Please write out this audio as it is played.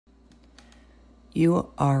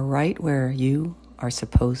You are right where you are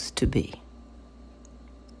supposed to be.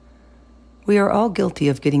 We are all guilty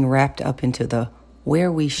of getting wrapped up into the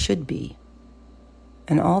where we should be,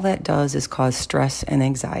 and all that does is cause stress and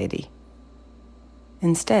anxiety.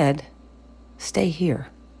 Instead, stay here.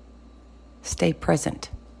 Stay present.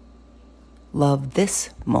 Love this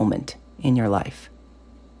moment in your life.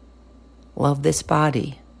 Love this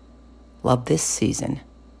body. Love this season.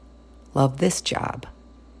 Love this job.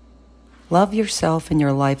 Love yourself and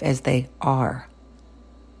your life as they are.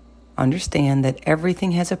 Understand that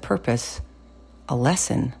everything has a purpose, a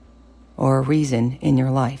lesson, or a reason in your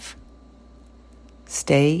life.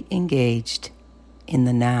 Stay engaged in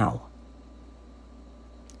the now.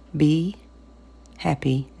 Be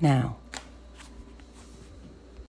happy now.